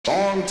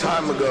Long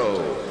time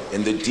ago,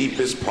 in the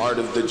deepest part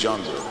of the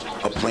jungle,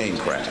 a plane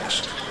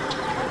crashed.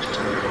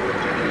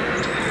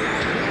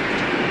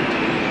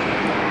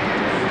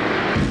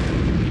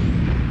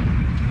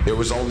 There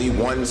was only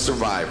one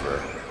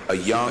survivor, a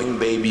young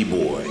baby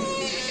boy.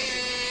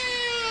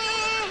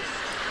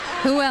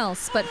 Who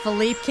else but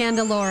Philippe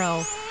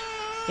Candeloro?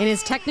 In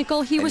his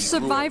technical, he was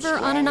survivor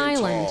on an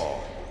island.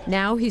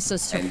 Now he's a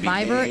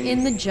survivor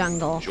in the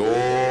jungle.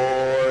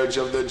 George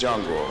of the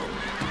jungle,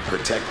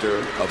 protector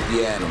of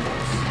the animals.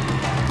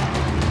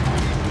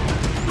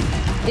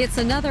 It's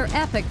another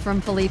epic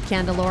from Philippe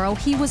Candeloro.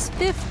 He was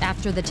 5th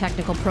after the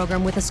technical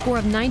program with a score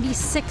of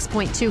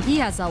 96.2. He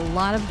has a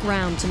lot of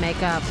ground to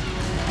make up.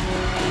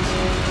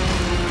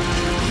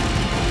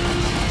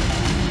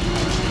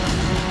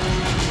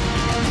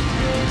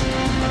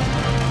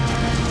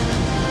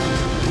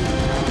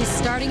 He's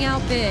starting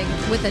out big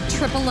with a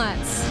triple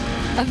Lutz,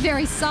 a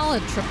very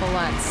solid triple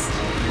Lutz.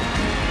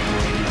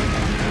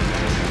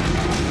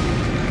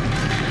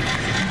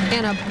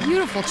 And a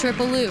beautiful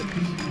triple loop.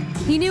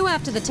 He knew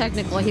after the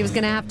technical he was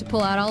going to have to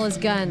pull out all his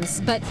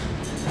guns, but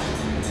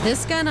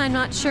this gun, I'm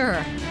not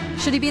sure.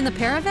 Should he be in the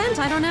pair event?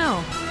 I don't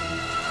know.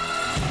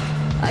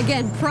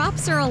 Again,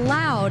 props are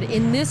allowed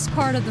in this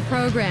part of the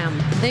program.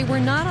 They were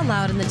not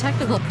allowed in the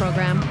technical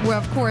program, where,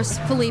 of course,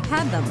 Philippe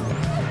had them.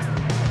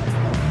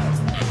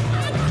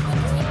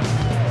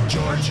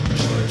 George of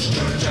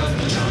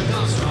the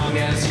jungle, strong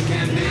as you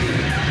can be.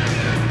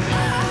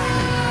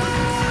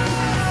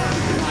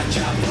 Watch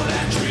out for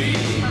that tree.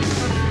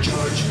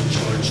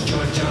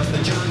 George of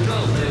the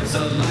jungle lives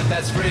a life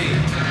that's free.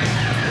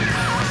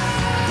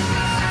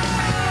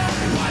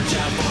 Watch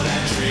out for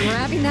that tree.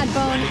 Grabbing that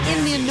bone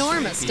in the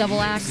enormous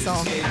double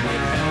axle.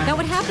 Now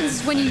what happens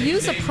is when you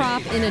use a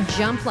prop in a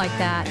jump like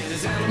that,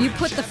 you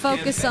put the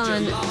focus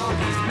on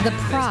the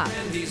prop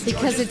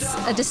because it's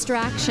a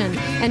distraction,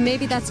 and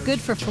maybe that's good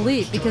for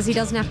Philippe because he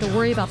doesn't have to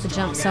worry about the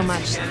jump so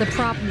much. The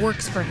prop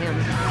works for him.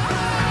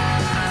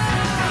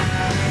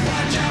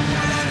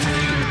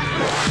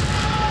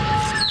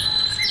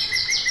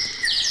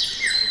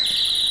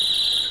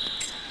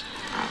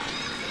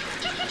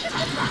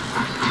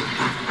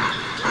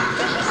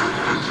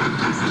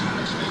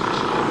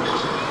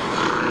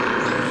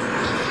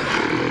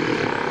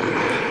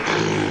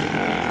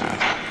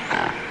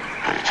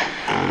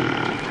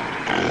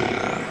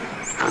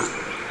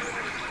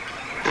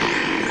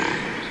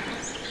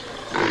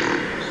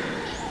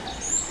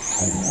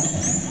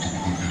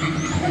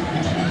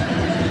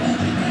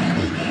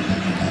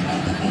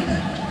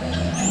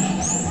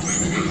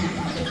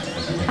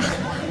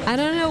 I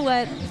don't know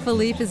what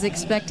Philippe is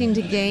expecting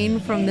to gain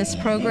from this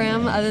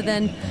program other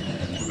than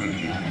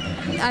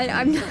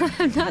I'm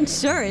not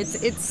sure.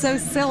 It's so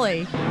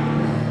silly.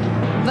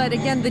 But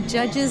again, the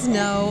judges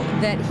know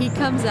that he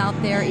comes out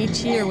there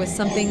each year with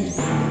something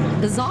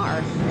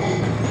bizarre.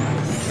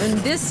 And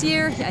this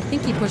year, I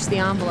think he pushed the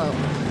envelope.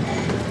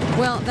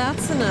 Well,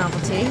 that's a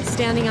novelty,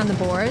 standing on the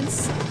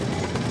boards.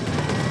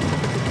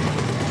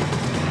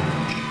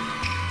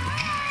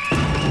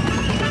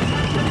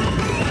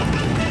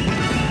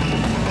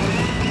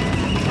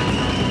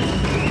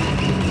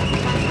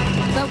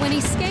 But when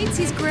he skates,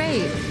 he's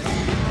great.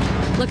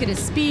 Look at his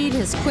speed,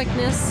 his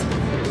quickness.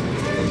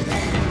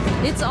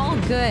 It's all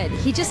good.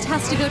 He just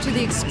has to go to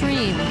the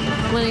extreme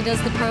when he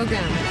does the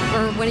program,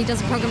 or when he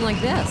does a program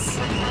like this.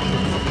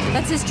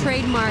 That's his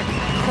trademark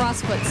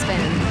crossfoot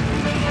spin.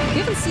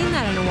 You haven't seen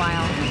that in a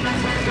while.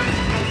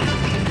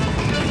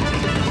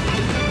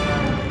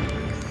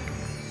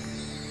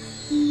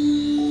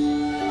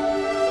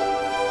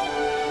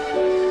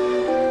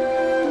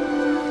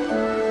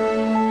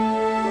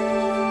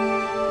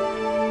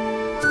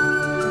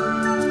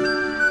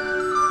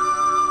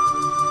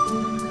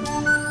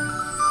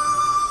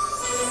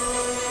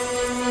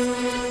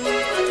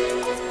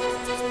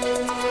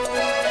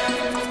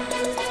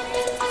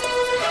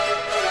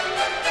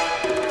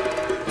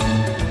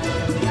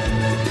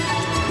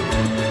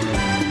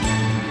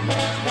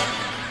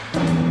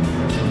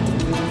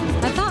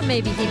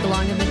 Maybe he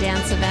belonged in the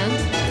dance event.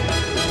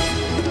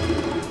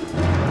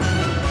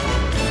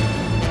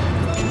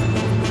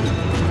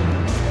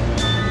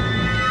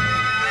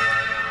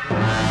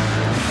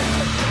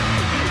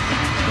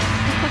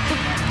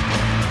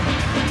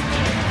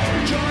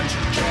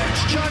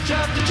 George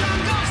of the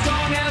jungle,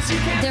 strong as you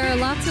can. There are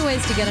lots of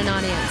ways to get an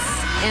audience,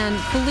 and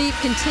Philippe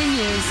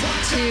continues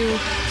to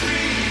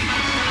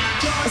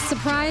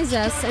surprise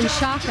us and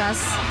shock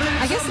us.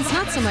 I guess it's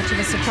not so much of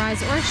a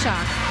surprise or a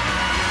shock.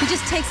 He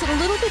just takes it a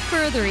little bit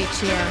further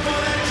each year.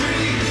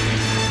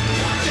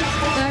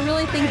 And I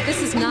really think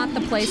this is not the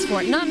place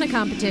for it. Not in a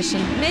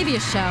competition, maybe a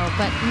show,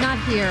 but not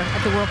here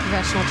at the World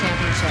Professional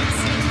Championships.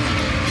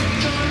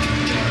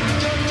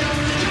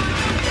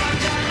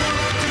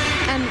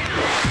 And,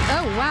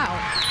 oh wow,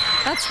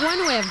 that's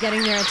one way of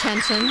getting their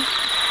attention.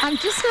 I'm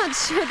just not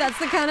sure that's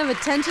the kind of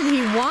attention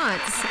he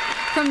wants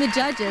from the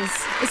judges,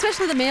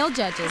 especially the male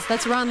judges.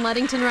 That's Ron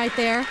Ludington right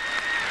there,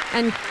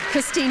 and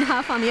Christine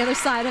Huff on the other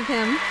side of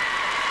him.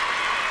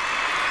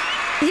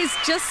 He's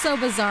just so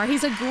bizarre.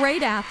 He's a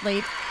great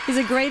athlete. He's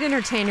a great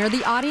entertainer.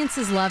 The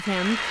audiences love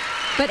him.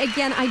 But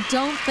again, I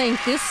don't think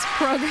this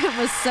program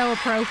was so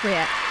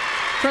appropriate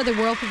for the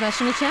World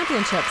Professional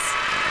Championships.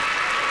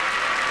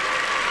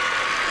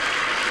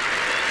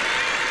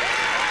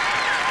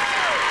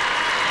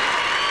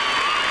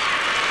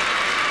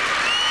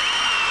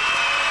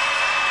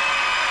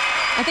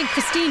 I think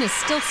Christine is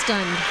still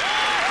stunned.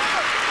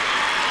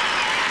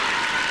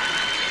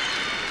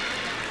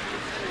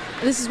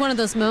 This is one of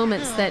those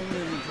moments that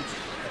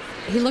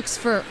he looks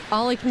for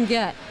all he can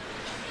get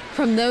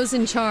from those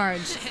in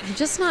charge. I'm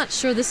just not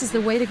sure this is the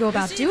way to go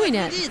about doing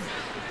it.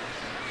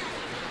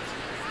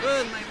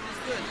 Good, Mike,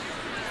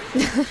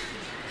 was good.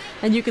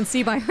 And you can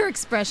see by her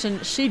expression,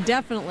 she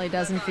definitely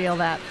doesn't feel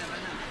that.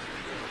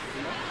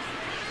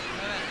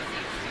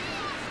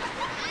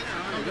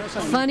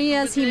 Funny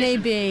as he may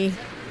be,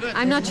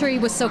 I'm not sure he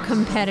was so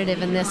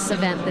competitive in this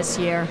event this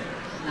year.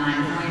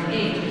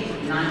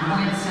 9.8,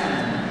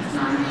 9.7,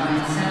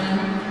 9.7,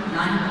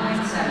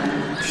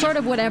 9.7. Sort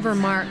of whatever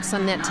marks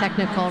on that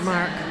technical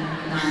mark.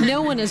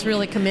 No one is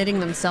really committing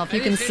themselves.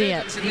 You can see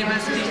it. 9.8,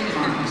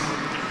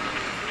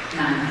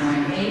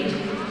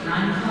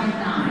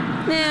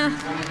 9.9. Yeah,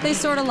 they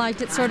sort of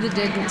liked it, sort of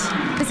didn't.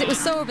 Because it was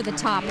so over the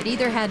top. It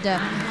either had to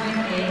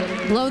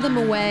blow them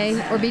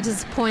away or be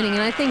disappointing.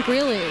 And I think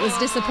really it was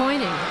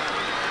disappointing.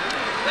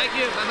 Thank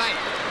you. Bye-bye.